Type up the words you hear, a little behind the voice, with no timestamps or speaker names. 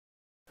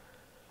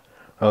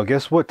Oh,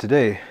 guess what?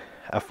 Today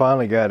I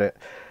finally got it.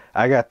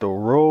 I got the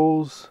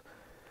Rose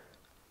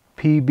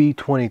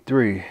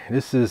PB23.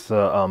 This is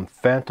a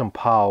phantom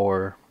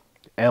power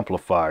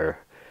amplifier.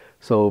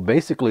 So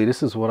basically,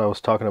 this is what I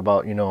was talking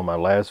about, in my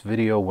last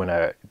video when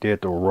I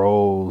did the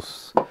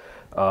Rose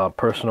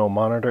personal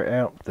monitor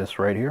amp. This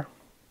right here.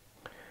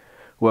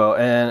 Well,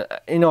 and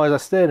as I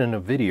said in the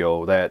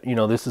video that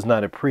this is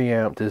not a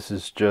preamp. This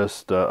is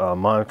just a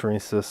monitoring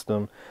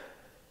system,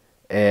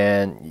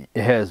 and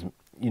it has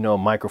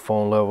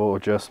microphone level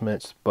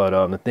adjustments, but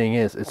the thing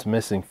is it's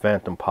missing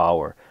phantom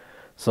power.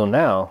 So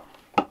now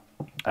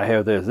I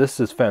have this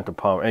is phantom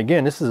power. And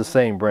again, this is the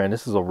same brand.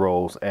 This is a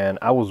Rose, and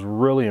I was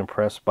really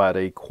impressed by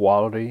the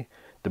quality,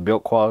 the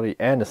build quality,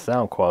 and the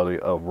sound quality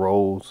of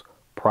Rose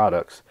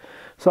products.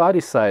 So I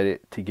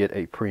decided to get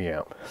a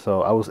preamp.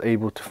 So I was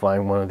able to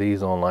find one of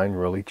these online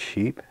really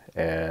cheap,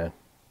 and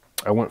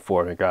I went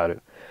for it and got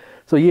it.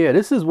 So yeah,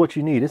 this is what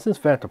you need. This is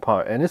phantom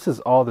power, and this is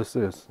all this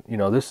is.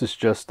 This is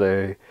just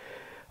a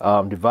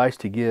device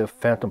to give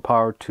phantom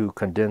power to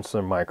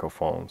condenser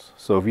microphones.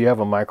 So if you have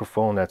a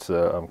microphone that's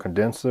a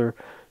condenser,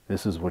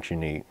 this is what you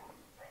need.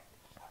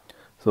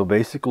 So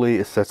basically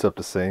it sets up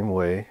the same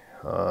way.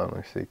 Let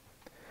me see.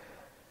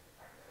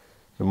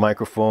 The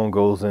microphone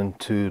goes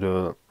into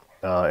the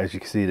as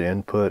you can see, the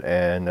input,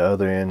 and the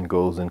other end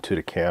goes into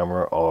the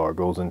camera or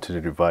goes into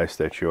the device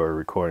that you're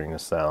recording the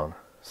sound.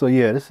 So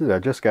yeah, I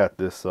just got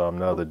this the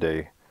other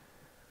day.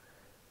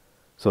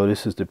 So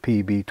this is the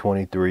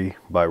PB23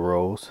 by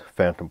Rose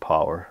Phantom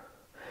Power.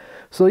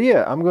 So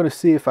yeah, I'm going to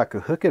see if I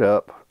could hook it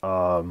up,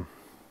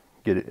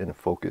 get it in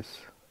focus.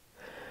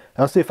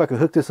 I'll see if I could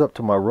hook this up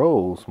to my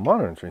Rose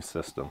monitoring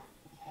system.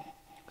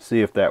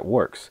 See if that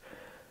works.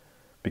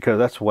 Because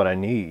that's what I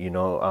need,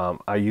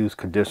 I use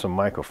condenser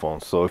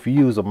microphones. So if you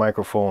use a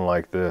microphone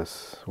like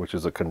this, which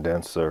is a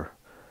condenser,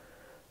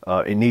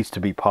 it needs to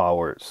be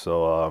powered.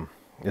 So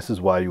this is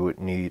why you would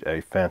need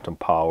a phantom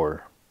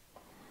power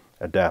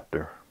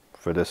adapter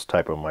for this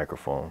type of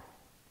microphone.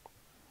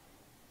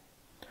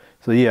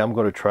 So yeah, I'm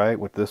going to try it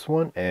with this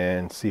one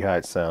and see how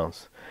it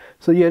sounds.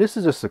 So yeah, this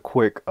is just a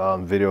quick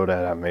video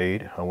that I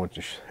made. I want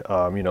to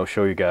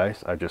show you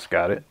guys. I just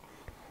got it.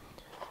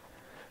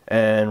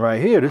 And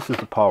right here, this is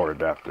the power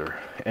adapter,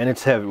 and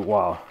it's heavy.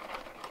 Wow,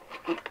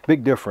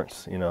 big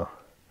difference.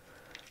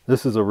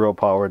 This is a real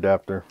power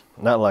adapter,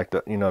 not like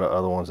the the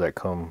other ones that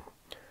come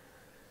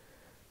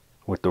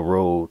with the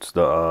Rhodes,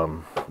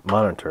 the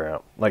monitor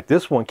amp. Like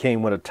this one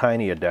came with a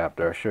tiny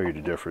adapter. I'll show you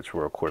the difference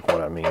real quick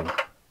what I mean.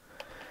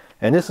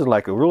 And this is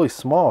like a really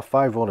small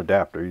 5-volt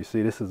adapter. You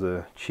see, this is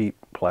a cheap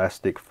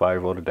plastic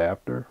 5-volt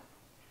adapter.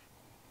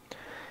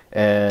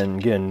 And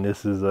again,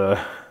 this is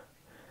a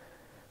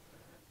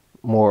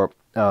more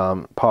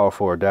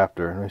powerful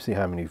adapter. Let me see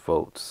how many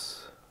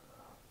volts.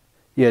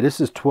 Yeah, this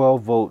is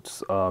 12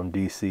 volts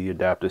DC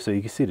adapter, so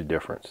you can see the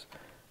difference.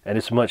 And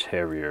it's much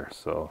heavier,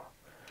 so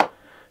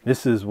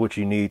this is what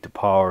you need to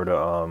power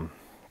the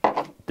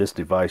this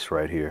device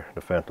right here,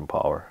 the phantom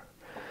power.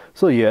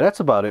 So yeah, that's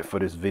about it for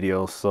this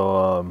video.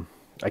 So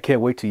I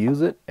can't wait to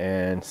use it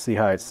and see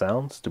how it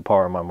sounds to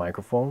power my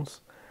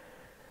microphones.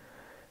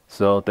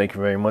 So thank you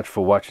very much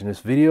for watching this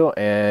video,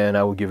 and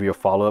I will give you a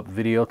follow-up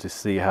video to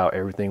see how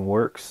everything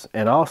works.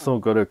 And also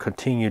going to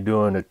continue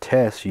doing a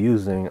test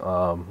using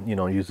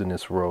using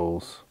this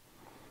Rose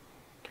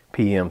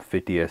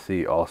PM50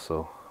 SE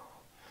also.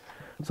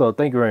 So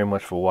thank you very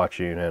much for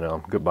watching,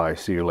 and goodbye.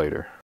 See you later.